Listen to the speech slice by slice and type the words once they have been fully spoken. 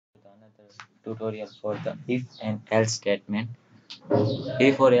another tutorial for the if and else statement.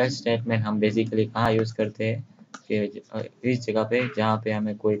 if और else statement हम basically कहाँ use करते हैं कि इस जगह पे जहाँ पे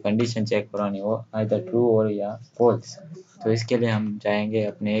हमें कोई कंडीशन चेक करानी हो आइदर ट्रू और या फॉल्स। तो इसके लिए हम जाएंगे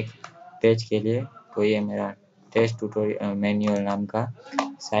अपने एक पेज के लिए। तो ये मेरा टेस्ट ट्यूटोरियल मैनुअल नाम का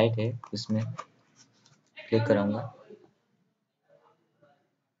साइट है, उसमें क्लिक करूँगा।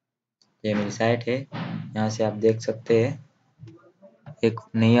 ये मेरी साइट है, यहाँ से आप देख सकते हैं एक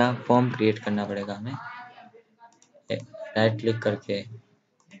नया फॉर्म क्रिएट करना पड़ेगा हमें। राइट क्लिक करके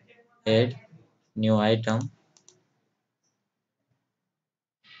add new item,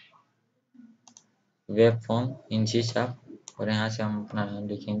 web form in C sharp, और यहाँ से हम अपना नाम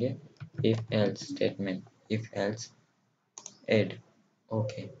लिखेंगे if else statement, if else add.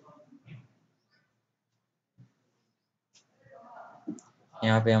 Okay,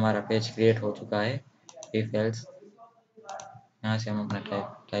 यहाँ पे हमारा पेज क्रिएट हो चुका है इफ एल्स। यहाँ से हम अपना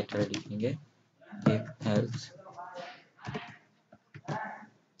टाइटल लिखेंगे इफ एल्स।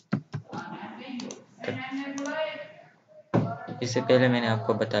 इससे पहले मैंने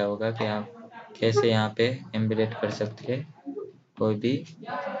आपको बताया होगा कि आप कैसे यहाँ पे एम्बेड कर सकते हैं कोई भी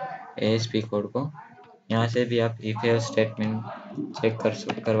ASP कोड को। यहाँ से भी आप इफ एल्स स्टेटमेंट चेक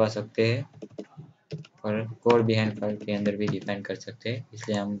करवा सकते हैं और कोड बिहाइंड फाइल के अंदर भी डिफाइन कर सकते हैं।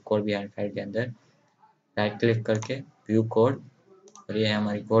 इसलिए हम कोड बिहाइंड फाइल के अंदर राइट क्लिक करके व्यू कोड, और ये है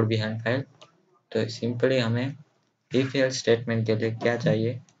हमारी कोड बिहाइंड फाइल। तो सिंपली हमें इफ एल्स स्टेटमेंट के लिए क्या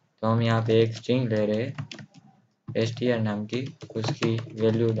चाहिए, तो हम यहाँ पे एक स्ट्रिंग ले रहे हैं str नाम की, उसकी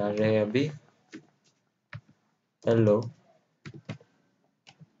वैल्यू डाल रहे हैं अभी हेलो।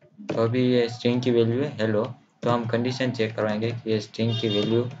 तो अभी ये स्ट्रिंग की वैल्यू है हेलो। तो हम कंडीशन चेक करवाएंगे कि ये स्ट्रिंग की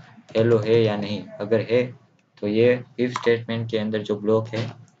वैल्यू हेलो है या नहीं। अगर है तो ये इफ स्टेटमेंट के अंदर जो ब्लॉक है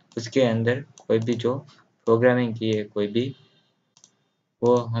उसके अंदर कोई भी जो प्रोग्रामिंग की है कोई भी,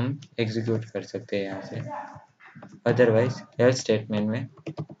 वो हम एग्जीक्यूट कर सकते हैं यहाँ से। अदरवाइज एल्स स्टेटमेंट में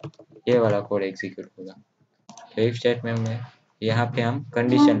ये वाला कोड एग्जीक्यूट होगा। तो इफ स्टेटमेंट में यहाँ पे हम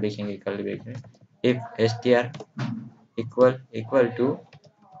कंडीशन लिखेंगे कर्ली ब्रैकेट में, if str equal to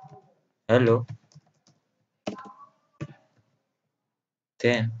hello,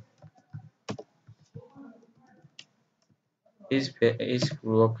 then इस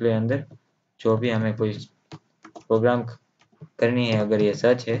ब्लॉक के अंदर जो भी हमें कोई प्रोग्राम करनी है, अगर ये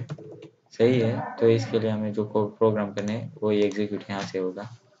सच है सही है तो इसके लिए हमें जो प्रोग्राम करने हैं वो एग्जीक्यूट यहाँ से होगा।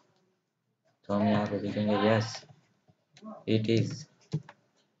 तो हम यहाँ पे लिखेंगे यस इट इज।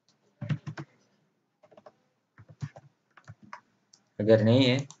 अगर नहीं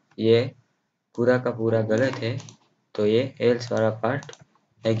है, ये पूरा का पूरा गलत है, तो ये एल्स वाला पार्ट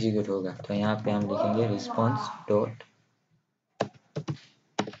एग्जीक्यूट होगा। तो यहाँ पे हम लिखेंगे response dot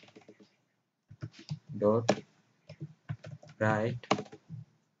right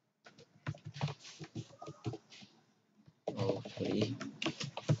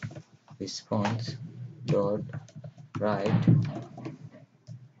response dot right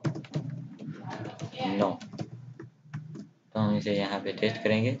no. तो हम इसे यहाँ पे टेस्ट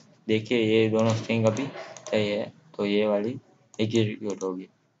करेंगे। देखिए ये दोनों स्ट्रिंग अभी सही है, तो ये वाली एग्जीक्यूट होगी।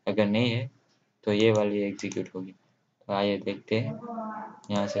 अगर नहीं है तो ये वाली एग्जीक्यूट होगी। तो आइए देखते हैं,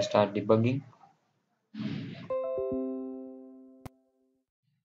 यहाँ से स्टार्ट डिबगिंग।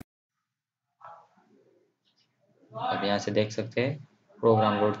 अब यहाँ से देख सकते हैं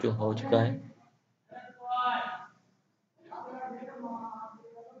प्रोग्राम लोड हो चुका है।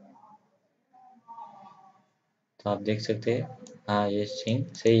 तो आप देख सकते हैं हाँ ये स्ट्रिंग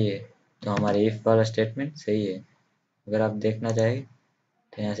सही है, तो हमारे इफ वाला स्टेटमेंट सही है। अगर आप देखना चाहें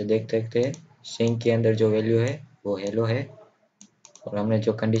तो यहाँ से देख सकते हैं स्ट्रिंग के अंदर जो वैल्यू है वो हेलो है, और हमने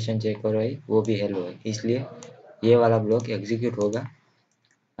जो कंडीशन चेक करवाई वो भी हेलो है। इसलिए ये वाला ब्लॉक एग्जीक्यूट होगा,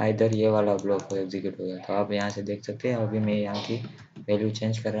 इधर ये वाला ब्लॉक एग्जीक्यूट होगा। तो आप यहाँ से देख सकते हैं अभी मैं यहाँ की वैल्यू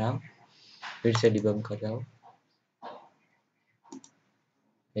चेंज कर रहा हूँ, फिर से डिबग कर रहा हूँ।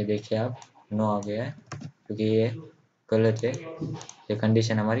 ये देखिए आप नो आ गया है क्योंकि ये गलत है, ये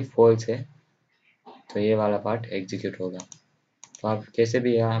कंडीशन हमारी फॉल्स है, तो ये वाला पार्ट एग्जीक्यूट होगा। तो आप कैसे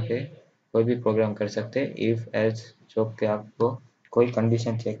भी यहाँ पे कोई भी प्रोग्राम कर सकते हैं इफ एल्स, जो कि आपको कोई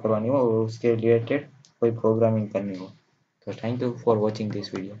कंडीशन चेक करवानी हो और उसके रिलेटेड कोई प्रोग्रामिंग करनी हो। तो thank you for watching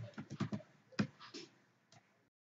this video.